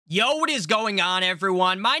Yo, what is going on,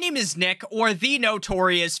 everyone? My name is Nick, or the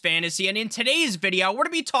Notorious Fantasy, and in today's video, we're going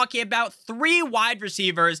to be talking about 3 wide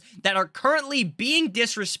receivers that are currently being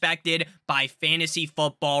disrespected by fantasy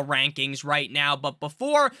football rankings right now. But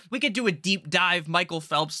before we could do a deep dive, Michael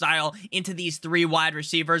Phelps style, into these 3 wide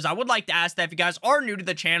receivers, I would like to ask that if you guys are new to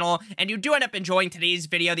the channel and you do end up enjoying today's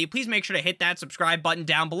video, that you please make sure to hit that subscribe button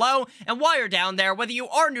down below. And while you're down there, whether you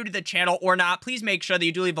are new to the channel or not, please make sure that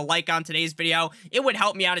you do leave a like on today's video. It would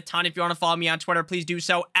help me out a ton. If you want to follow me on Twitter, please do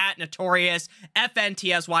so at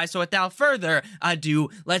NotoriousFantasy. So without further ado,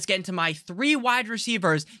 let's get into my 3 wide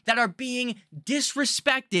receivers that are being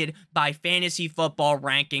disrespected by fantasy football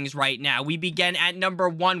rankings right now. We begin at number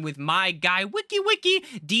 1 with my guy, Wiki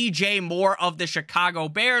DJ Moore of the Chicago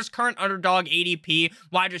Bears, current underdog ADP,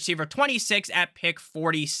 wide receiver 26 at pick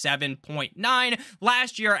 47.9.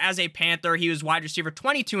 Last year as a Panther, he was wide receiver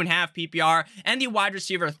 22.5 PPR and the wide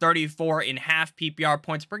receiver 34.5 PPR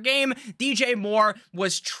points per game. DJ Moore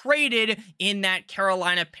was traded in that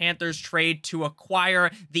Carolina Panthers trade to acquire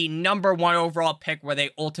the number 1 overall pick, where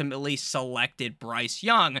they ultimately selected Bryce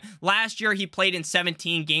Young. Last year, he played in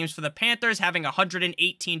 17 games for the Panthers, having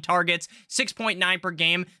 118 targets, 6.9 per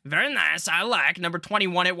game. Very nice, I like. Number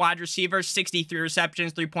 21 at wide receiver, 63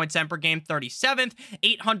 receptions, 3.7 per game, 37th,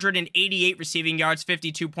 888 receiving yards,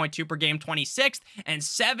 52.2 per game, 26th, and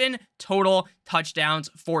 7 total touchdowns,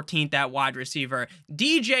 14th at wide receiver.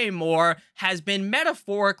 DJ Moore has been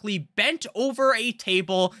metaphorically bent over a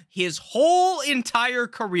table his whole entire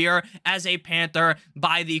career as a Panther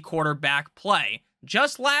by the quarterback play.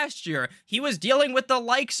 Just last year, he was dealing with the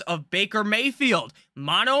likes of Baker Mayfield,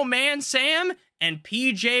 Mono Man Sam, and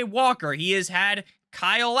PJ Walker. He has had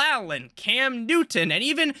Kyle Allen, Cam Newton, and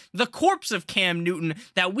even the corpse of Cam Newton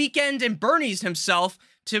that weekend and Bernie's himself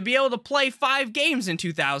to be able to play 5 games in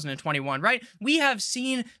 2021, right? We have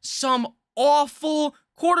seen some awful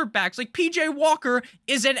quarterbacks. Like PJ Walker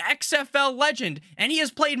is an XFL legend, and he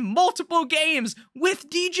has played multiple games with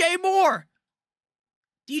DJ Moore.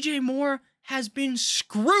 DJ Moore has been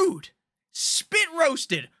screwed, spit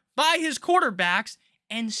roasted by his quarterbacks,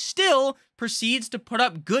 and still proceeds to put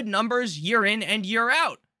up good numbers year in and year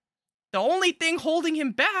out. The only thing holding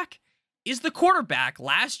him back is the quarterback.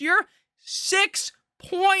 Last year,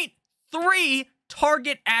 6.3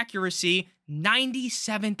 target accuracy,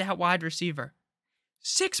 97th at wide receiver.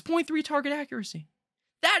 6.3 target accuracy.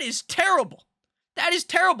 That is terrible. That is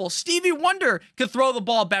terrible. Stevie Wonder could throw the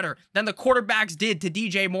ball better than the quarterbacks did to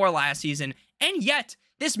DJ Moore last season. And yet,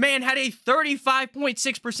 this man had a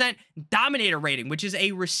 35.6% dominator rating, which is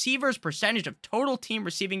a receiver's percentage of total team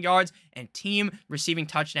receiving yards and team receiving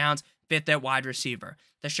touchdowns, 5th at wide receiver.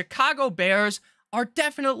 The Chicago Bears are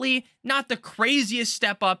definitely not the craziest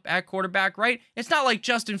step up at quarterback, right? It's not like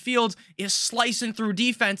Justin Fields is slicing through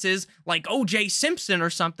defenses like O.J. Simpson or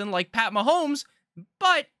something like Pat Mahomes,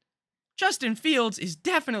 but Justin Fields is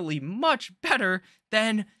definitely much better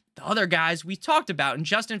than the other guys we talked about, and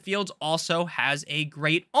Justin Fields also has a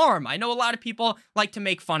great arm. I know a lot of people like to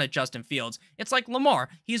make fun of Justin Fields. It's like Lamar.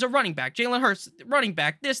 He's a running back. Jalen Hurts, running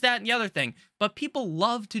back, this, that, and the other thing. But people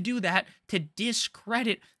love to do that to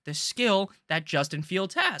discredit the skill that Justin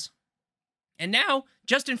Fields has. And now,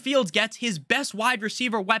 Justin Fields gets his best wide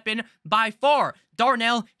receiver weapon by far.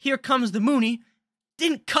 Darnell, here comes the Mooney,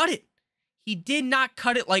 didn't cut it. He did not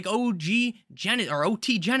cut it like OT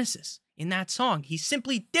Genesis in that song. He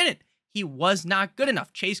simply didn't. He was not good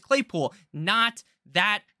enough. Chase Claypool, not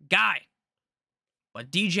that guy. But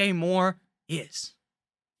DJ Moore is.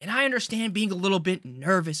 And I understand being a little bit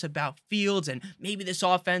nervous about Fields, and maybe this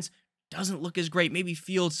offense doesn't look as great. Maybe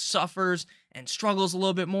Fields suffers and struggles a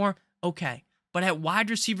little bit more. Okay. But at wide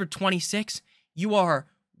receiver 26, you are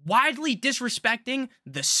widely disrespecting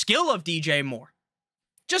the skill of DJ Moore.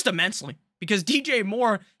 Just immensely. Because DJ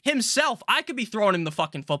Moore himself, I could be throwing him the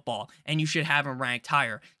fucking football, and you should have him ranked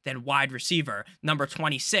higher than wide receiver number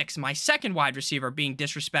 26. My second wide receiver being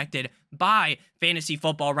disrespected by fantasy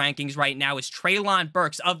football rankings right now is Treylon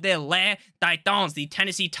Burks of the Les Titans, the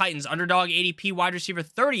Tennessee Titans, underdog ADP wide receiver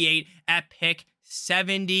 38 at pick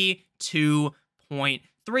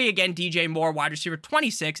 72.3. Again, DJ Moore, wide receiver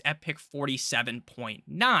 26 at pick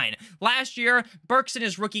 47.9. Last year, Burks in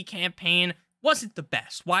his rookie campaign wasn't the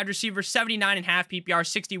best. Wide receiver, 79.5 PPR,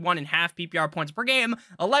 61.5 PPR points per game,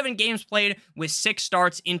 11 games played with 6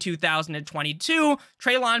 starts in 2022.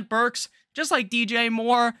 Treylon Burks, just like DJ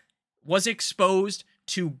Moore, was exposed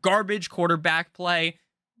to garbage quarterback play.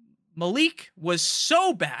 Malik was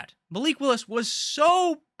so bad. Malik Willis was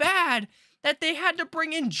so bad that they had to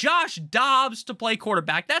bring in Josh Dobbs to play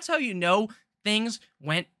quarterback. That's how you know things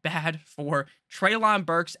went bad for Treylon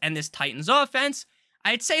Burks and this Titans offense.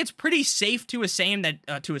 I'd say it's pretty safe to assume that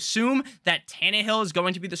Tannehill is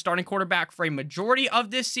going to be the starting quarterback for a majority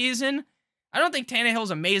of this season. I don't think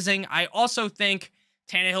Tannehill's amazing. I also think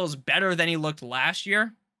Tannehill's better than he looked last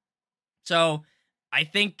year. So I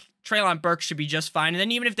think Treylon Burks should be just fine. And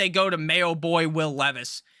then even if they go to Mayo boy Will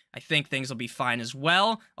Levis, I think things will be fine as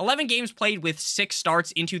well. 11 games played with 6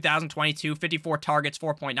 starts in 2022, 54 targets,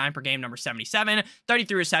 4.9 per game, number 77,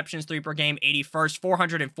 33 receptions, 3 per game, 81st,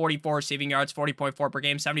 444 receiving yards, 40.4 per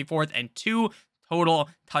game, 74th, and 2 total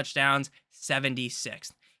touchdowns,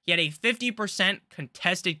 76th. He had a 50%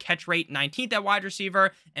 contested catch rate, 19th at wide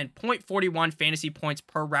receiver, and 0.41 fantasy points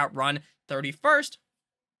per route run, 31st.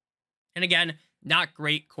 And again, not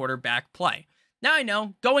great quarterback play. Now I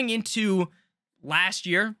know, going into last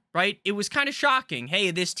year, right, it was kind of shocking. Hey,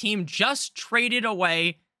 this team just traded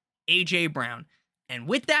away A.J. Brown. And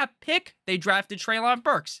with that pick, they drafted Treylon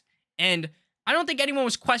Burks. And I don't think anyone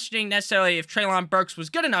was questioning necessarily if Treylon Burks was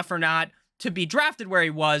good enough or not to be drafted where he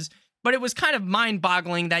was, but it was kind of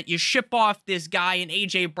mind-boggling that you ship off this guy in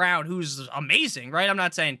A.J. Brown, who's amazing, right? I'm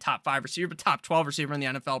not saying top 5 receiver, but top 12 receiver in the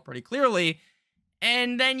NFL pretty clearly.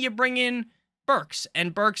 And then you bring in Burks,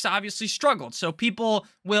 and Burks obviously struggled. So people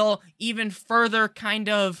will even further kind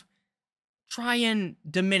of try and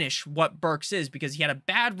diminish what Burks is because he had a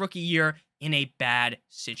bad rookie year in a bad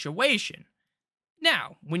situation.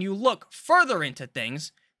 Now, when you look further into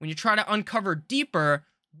things, when you try to uncover deeper,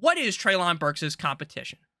 what is Treylon Burks'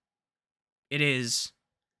 competition? It is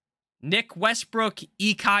Nick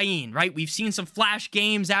Westbrook-Ikhine, right? We've seen some flash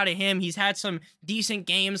games out of him. He's had some decent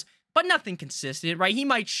games, but nothing consistent, right? He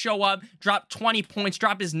might show up, drop 20 points,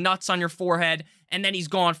 drop his nuts on your forehead, and then he's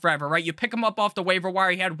gone forever, right? You pick him up off the waiver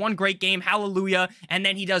wire. He had one great game, hallelujah, and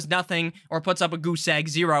then he does nothing or puts up a goose egg,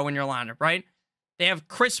 0 in your lineup, right? They have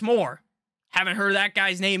Chris Moore. Haven't heard that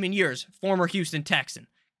guy's name in years. Former Houston Texan.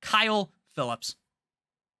 Kyle Phillips.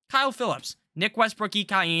 Nick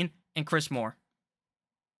Westbrook-Ikhine, and Chris Moore.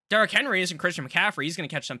 Derrick Henry isn't Christian McCaffrey. He's going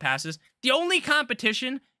to catch some passes. The only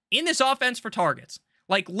competition in this offense for targets,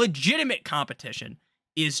 like legitimate competition,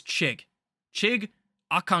 is Chig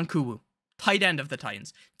Okonkwo, tight end of the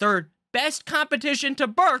Titans. Their best competition to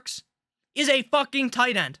Burks is a fucking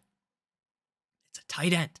tight end. It's a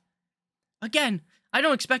tight end. Again, I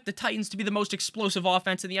don't expect the Titans to be the most explosive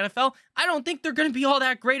offense in the NFL. I don't think they're going to be all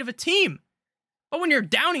that great of a team. But when you're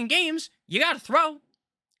down in games, you got to throw.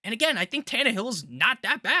 And again, I think Tannehill's not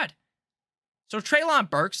that bad. So Treylon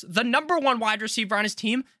Burks, the #1 wide receiver on his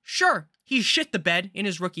team, sure, he shit the bed in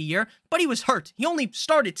his rookie year, but he was hurt. He only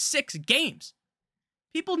started 6 games.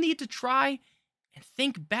 People need to try and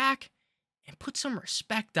think back and put some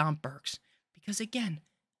respect on Burks. Because again,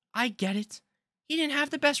 I get it. He didn't have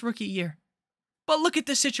the best rookie year. But look at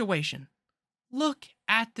the situation. Look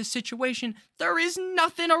at the situation. There is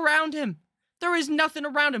nothing around him.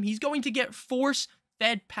 He's going to get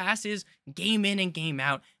force-fed passes game in and game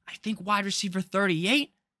out. I think wide receiver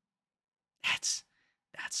 38, that's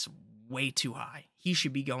way too high. He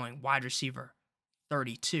should be going wide receiver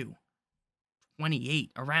 32,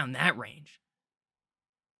 28, around that range.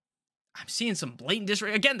 I'm seeing some blatant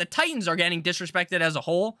disrespect. Again, the Titans are getting disrespected as a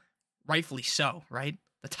whole. Rightfully so, right?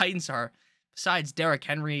 The Titans are, besides Derrick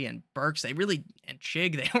Henry and Burks, and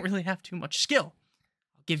Chig, they don't really have too much skill.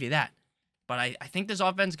 I'll give you that. But I think this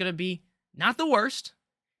offense is going to be not the worst,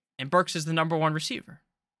 and Burks is the #1 receiver.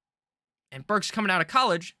 And Burks coming out of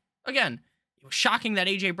college, again, it was shocking that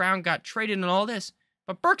A.J. Brown got traded and all this,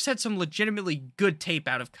 but Burks had some legitimately good tape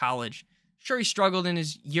out of college. Sure, he struggled in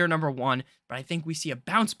his year #1, but I think we see a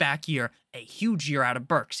bounce-back year, a huge year out of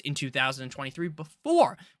Burks in 2023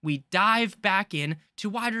 before we dive back in to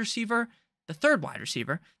wide receiver, the 3rd wide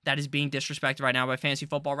receiver that is being disrespected right now by Fantasy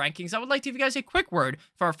Football Rankings. I would like to give you guys a quick word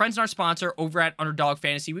for our friends and our sponsor over at Underdog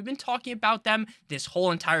Fantasy. We've been talking about them this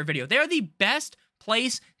whole entire video. They are the best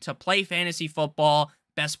place to play fantasy football,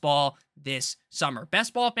 best ball this summer.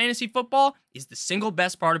 Best ball fantasy football is the single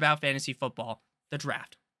best part about fantasy football, the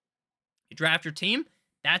draft. You draft your team,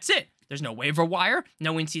 that's it. There's no waiver wire,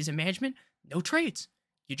 no in-season management, no trades.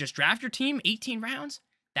 You just draft your team, 18 rounds,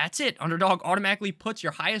 that's it. Underdog automatically puts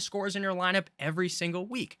your highest scores in your lineup every single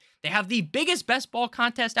week. They have the biggest best ball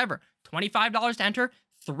contest ever. $25 to enter,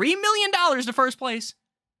 $3 million to first place,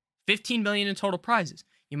 $15 million in total prizes.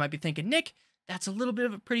 You might be thinking, Nick, that's a little bit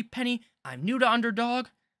of a pretty penny. I'm new to Underdog.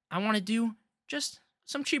 I want to do just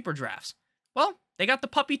some cheaper drafts. Well, they got the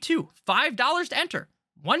puppy too. $5 to enter,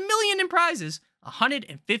 $1 million in prizes,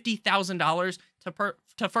 $150,000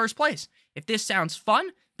 to first place. If this sounds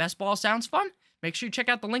fun, best ball sounds fun, make sure you check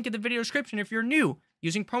out the link in the video description if you're new.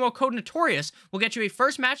 Using promo code Notorious will get you a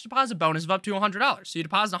first match deposit bonus of up to $100. So you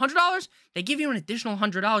deposit $100, they give you an additional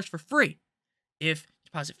 $100 for free. if you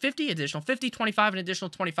deposit 50, additional 50, 25, and additional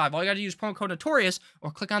 25. All you got to do is promo code Notorious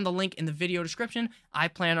or click on the link in the video description. I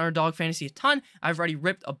play on Underdog Fantasy a ton. I've already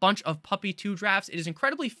ripped a bunch of Puppy 2 drafts. It is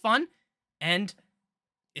incredibly fun, and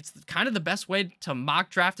it's kind of the best way to mock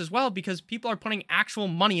draft as well because people are putting actual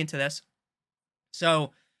money into this.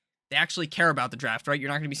 So they actually care about the draft, right? You're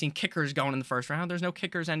not going to be seeing kickers going in the first round. There's no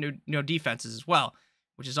kickers and no defenses as well,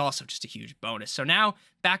 which is also just a huge bonus. So now,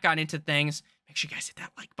 back on into things. Make sure you guys hit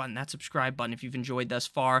that like button, that subscribe button if you've enjoyed thus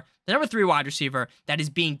far. The number 3 wide receiver that is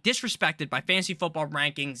being disrespected by fantasy football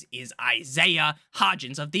rankings is Isaiah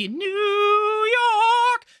Hodgins of the New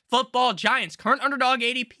York Football Giants. Current underdog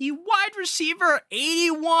ADP, wide receiver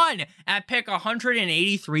 81 at pick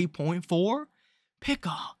 183.4. Pick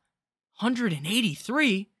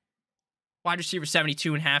 183. Wide receiver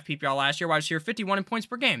 72.5 PPR last year. Wide receiver 51 in points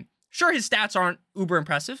per game. Sure, his stats aren't uber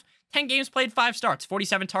impressive. 10 games played, 5 starts.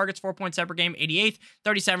 47 targets, 4.7 per game, 88th.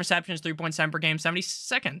 37 receptions, 3.7 per game,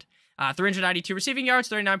 72nd. 392 receiving yards,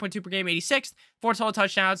 39.2 per game, 86th. 4 total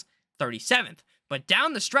touchdowns, 37th. But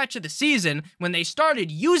down the stretch of the season, when they started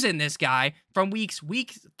using this guy from week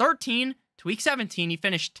 13 to week 17, he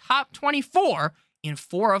finished top 24 in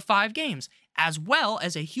 4 of 5 games, as well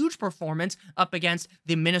as a huge performance up against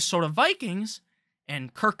the Minnesota Vikings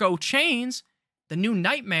and Kirko Chains, the new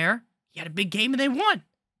nightmare. He had a big game and they won.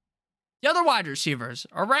 The other wide receivers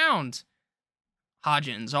around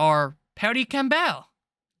Hodgins are Perry Campbell,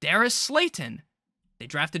 Darius Slayton. They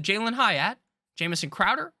drafted Jalen Hyatt, Jamison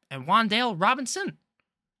Crowder, and Wan'Dale Robinson.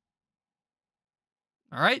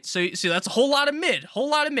 All right, so that's a whole lot of mid.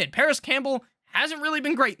 Paris Campbell hasn't really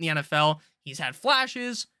been great in the NFL. He's had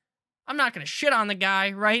flashes. I'm not going to shit on the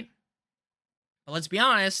guy, right? But let's be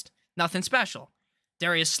honest, nothing special.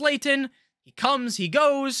 Darius Slayton, he comes, he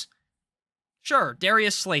goes. Sure,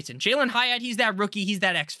 Darius Slayton. Jalen Hyatt, he's that rookie, he's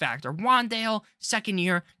that X factor. Wan'Dale, second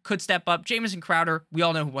year, could step up. Jamison Crowder, we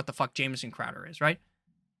all know what the fuck Jamison Crowder is, right?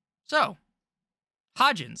 So,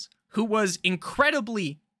 Hodgins, who was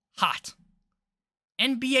incredibly hot,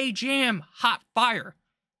 NBA Jam hot fire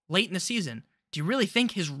late in the season, do you really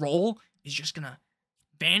think his role is just gonna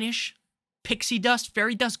vanish? Pixie dust,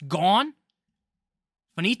 fairy dust, gone?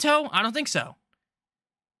 Finito? I don't think so.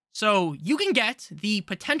 So you can get the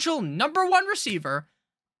potential number 1 receiver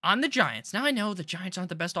on the Giants. Now I know the Giants aren't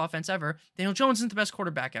the best offense ever. Daniel Jones isn't the best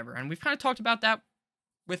quarterback ever. And we've kind of talked about that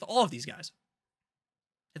with all of these guys.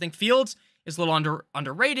 I think Fields is a little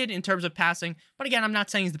underrated in terms of passing. But again, I'm not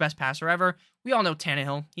saying he's the best passer ever. We all know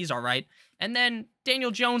Tannehill. He's all right. And then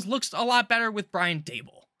Daniel Jones looks a lot better with Brian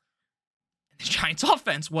Daboll. And the Giants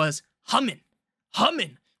offense was humming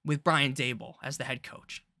with Brian Daboll as the head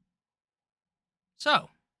coach. So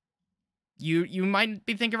you might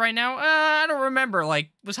be thinking right now, I don't remember. Like,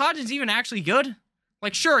 was Hodgins even actually good?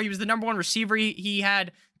 Like, sure, he was the number 1 receiver. He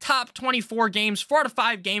had top 24 games, 4 out of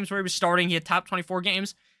 5 games where he was starting. He had top 24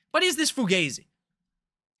 games. But is this fugazi?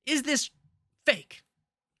 Is this fake?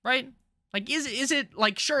 Right? Like, is it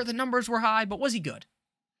like, sure, the numbers were high, but was he good?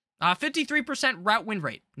 53% route win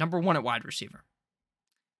rate, number 1 at wide receiver.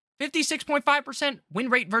 56.5% win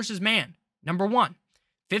rate versus man, number 1.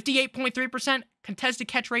 58.3% contested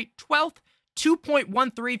catch rate, 12th.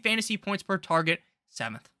 2.13 fantasy points per target,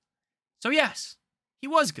 7th. So yes, he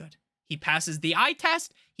was good. He passes the eye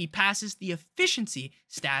test. He passes the efficiency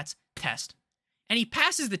stats test. And he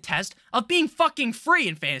passes the test of being fucking free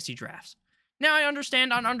in fantasy drafts. Now I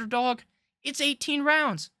understand on Underdog, it's 18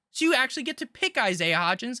 rounds. So you actually get to pick Isaiah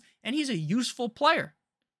Hodgins, and he's a useful player.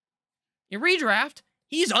 In redraft,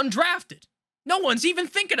 he's undrafted. No one's even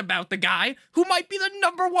thinking about the guy who might be the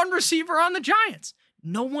number 1 receiver on the Giants.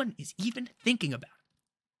 No one is even thinking about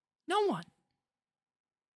it. No one.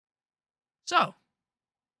 So,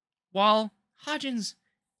 while Hodgins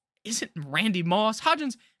isn't Randy Moss,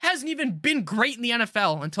 Hodgins hasn't even been great in the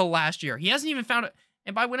NFL until last year. He hasn't even found it.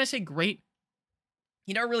 And by when I say great,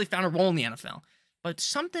 he never really found a role in the NFL. But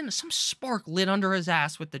some spark lit under his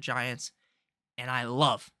ass with the Giants. And I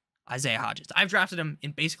love Isaiah Hodgins. I've drafted him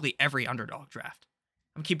in basically every Underdog draft.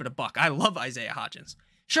 I'm keeping a buck. I love Isaiah Hodgins.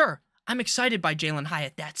 Sure, I'm excited by Jalen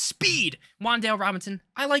Hyatt. That speed. Wan'Dale Robinson,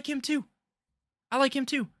 I like him too.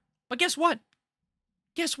 But guess what?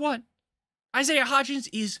 Isaiah Hodgins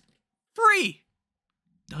is free.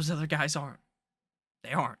 Those other guys aren't.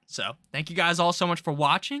 They aren't. So, thank you guys all so much for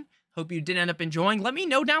watching. Hope you did end up enjoying. Let me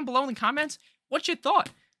know down below in the comments what you thought.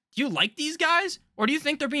 Do you like these guys? Or do you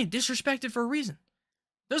think they're being disrespected for a reason?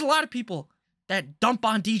 There's a lot of people that dump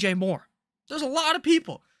on DJ Moore. There's a lot of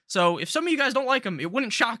people. So if some of you guys don't like him, it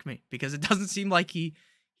wouldn't shock me because it doesn't seem like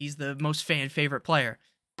he's the most fan favorite player.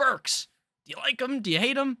 Burks, do you like him? Do you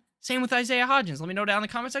hate him? Same with Isaiah Hodgins. Let me know down in the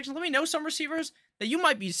comment section. Let me know some receivers that you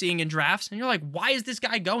might be seeing in drafts, and you're like, why is this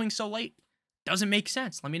guy going so late? Doesn't make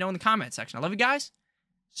sense. Let me know in the comment section. I love you guys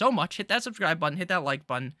so much. Hit that subscribe button. Hit that like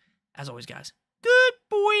button. As always, guys,